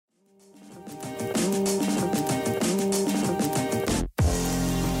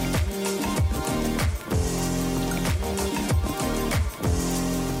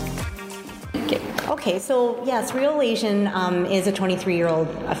Okay, so yes, Real Asian is a 23-year-old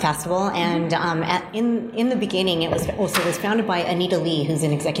festival, and in the beginning, it was founded by Anita Lee, who's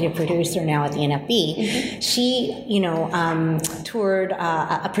an executive producer now at the NFB. She, toured,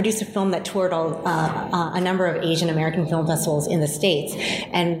 produced a film that toured a number of Asian American film festivals in the States,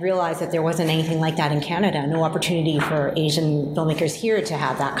 and realized that there wasn't anything like that in Canada. No opportunity for Asian filmmakers here to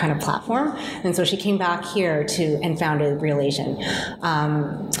have that kind of platform, and so she came back here and founded Real Asian.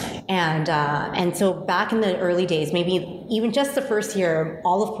 And so back in the early days, maybe even just the first year,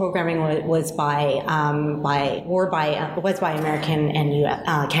 all of programming was by American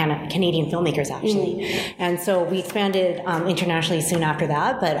and Canadian filmmakers, actually. And so we expanded internationally soon after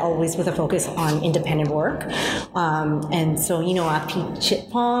that, but always with a focus on independent work. And so, Appi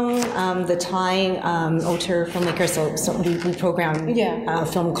Chitpong, the Thai auteur filmmaker, so we programmed a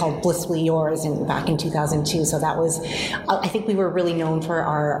film called Blissfully Yours back in 2002. So that was, I think we were really known for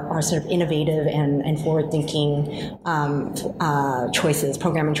our sort of innovative and forward-thinking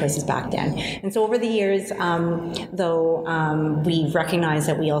programming choices back then. And so over the years, though, we've recognized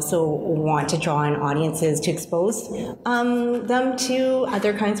that we also want to draw in audiences to expose them to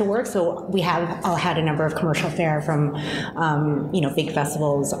other kinds of work. So we have had a number of commercial fare from, big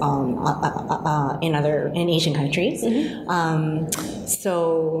festivals in Asian countries.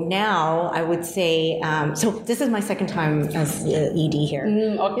 So now I would say, so this is my second time as ED here.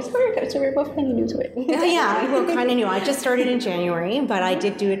 Okay, so we're both kind of new to it. Yeah, we're kind of new. I just started in January, but I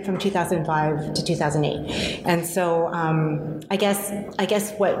did do it from 2005 to 2008. And so I guess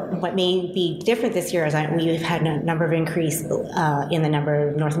what may be different this year is we've had a number of increase in the number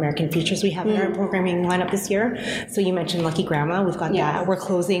of North American features we have in our programming lineup this year. So you mentioned Lucky Grandma. We've got that. We're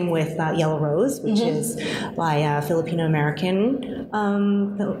closing with Yellow Rose, which is by a Filipino-American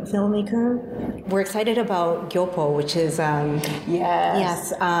filmmaker. We're excited about Gyopo, which is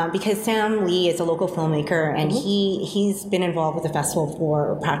because Sam Lee is a local filmmaker, and he's been involved with the festival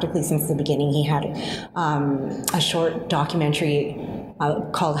for practically since the beginning. He had a short documentary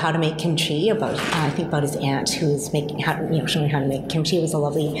called How to Make Kimchi about his aunt who's showing how to make kimchi. It was a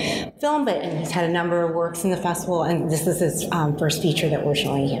lovely film, and he's had a number of works in the festival, and this is his first feature that we're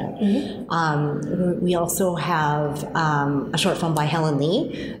showing here. We also have a short film by Helen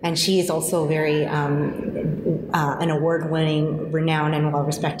Lee, and she is also very an award-winning, renowned, and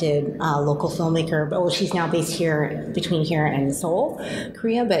well-respected local filmmaker. But she's now based between here and Seoul,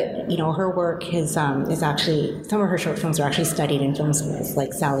 Korea. But her work is actually, some of her short films are actually studied in film schools,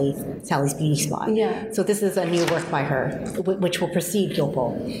 like Sally's Beauty Spot. Yeah. So this is a new work by her, which will precede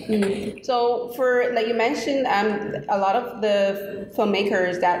Gyopo. So for, like you mentioned, a lot of the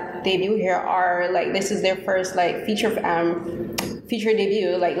filmmakers that debut here are this is their first feature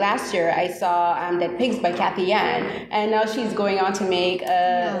debut. Like last year, I saw Dead Pigs by Kathy Yan, and now she's going on to make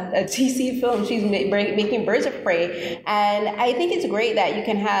a TC film. She's making Birds of Prey, and I think it's great that you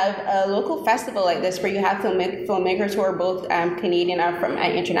can have a local festival like this where you have filmmakers who are both Canadian and from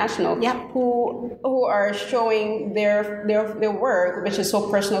international, who are showing their work, which is so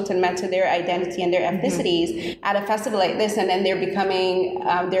personal to their identity and their ethnicities at a festival like this, and then they're becoming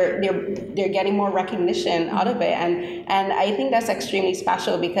they're getting more recognition out of it, and I think that's extremely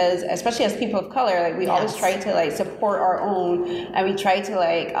special because especially as people of color, we always try to support our own, and we try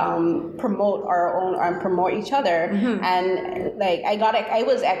to promote our own and promote each other. And I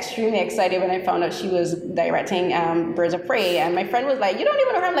was extremely excited when I found out she was directing Birds of Prey, and my friend was like, "You don't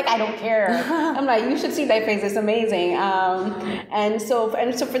even know her." I'm like, "I don't care." I'm like, "You should see that face. It's amazing." And so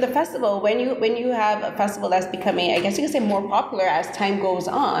for the festival, when you have a festival that's becoming, I guess you could say, more popular as time goes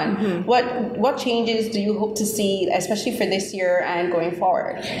on, what changes do you hope to see, especially for this year and going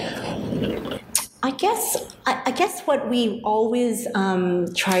forward? I guess what we always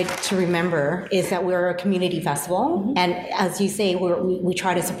tried to remember is that we're a community festival, and as you say, we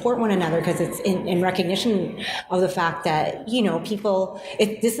try to support one another because it's in recognition of the fact that people.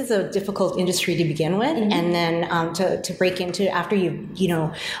 This is a difficult industry to begin with, and then to break into after you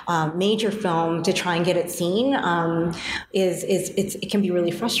made your film to try and get it seen it can be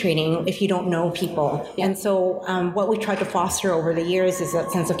really frustrating if you don't know people. And so what we tried to foster over the years is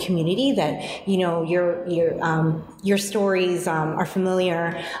that sense of community that your stories are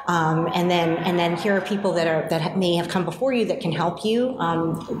familiar, and then here are people that may have come before you that can help you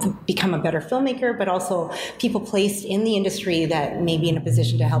become a better filmmaker, but also people placed in the industry that may be in a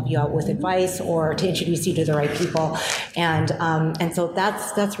position to help you out with advice or to introduce you to the right people, and so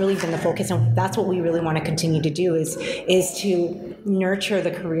that's really been the focus, and that's what we really want to continue to do is to nurture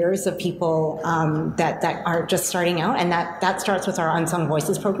the careers of people that are just starting out, and that starts with our Unsung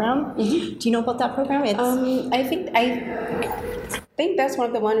Voices program. Do you know about that program? I think think that's one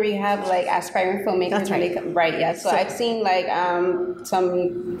of the one where you have like aspiring filmmakers. That's right. When they come, right. Yeah. So I've seen like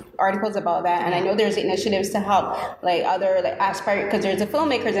some articles about that, and I know there's initiatives to help like other like aspiring, because there's the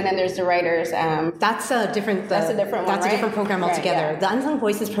filmmakers and then there's the writers. That's a different. That's a different one. That's right? a different program Right, altogether. yeah. The Unsung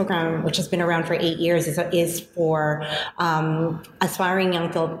Voices program, which has been around for 8 years, is for aspiring young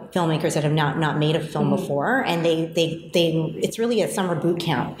filmmakers that have not made a film before, and they it's really a summer boot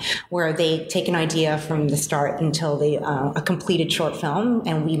camp where they take an idea from the start until they a completed short film,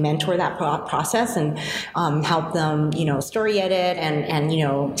 and we mentor that process and help them, story edit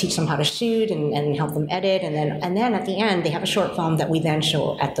and teach them how to shoot and help them edit, and then at the end they have a short film that we then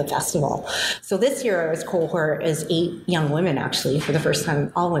show at the festival. So this year's cohort is 8 young women, actually, for the first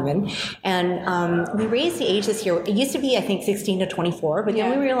time, all women, and we raised the age this year. It used to be, I think, 16 to 24, but then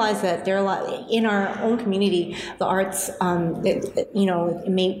we realized that there are a lot in our own community. The arts, it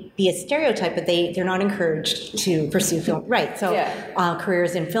may be a stereotype, but they're not encouraged to pursue film, right? So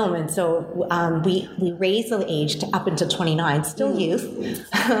careers in film, and so we raised the age to up until 29, still youth,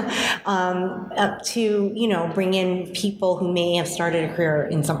 up to bring in people who may have started a career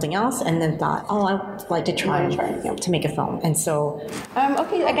in something else and then thought, I'd like to try to make a film, and so.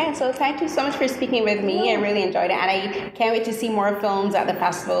 Okay, again, so thank you so much for speaking with me. I really enjoyed it, and I can't wait to see more films at the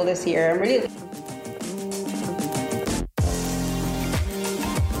festival this year. I'm really.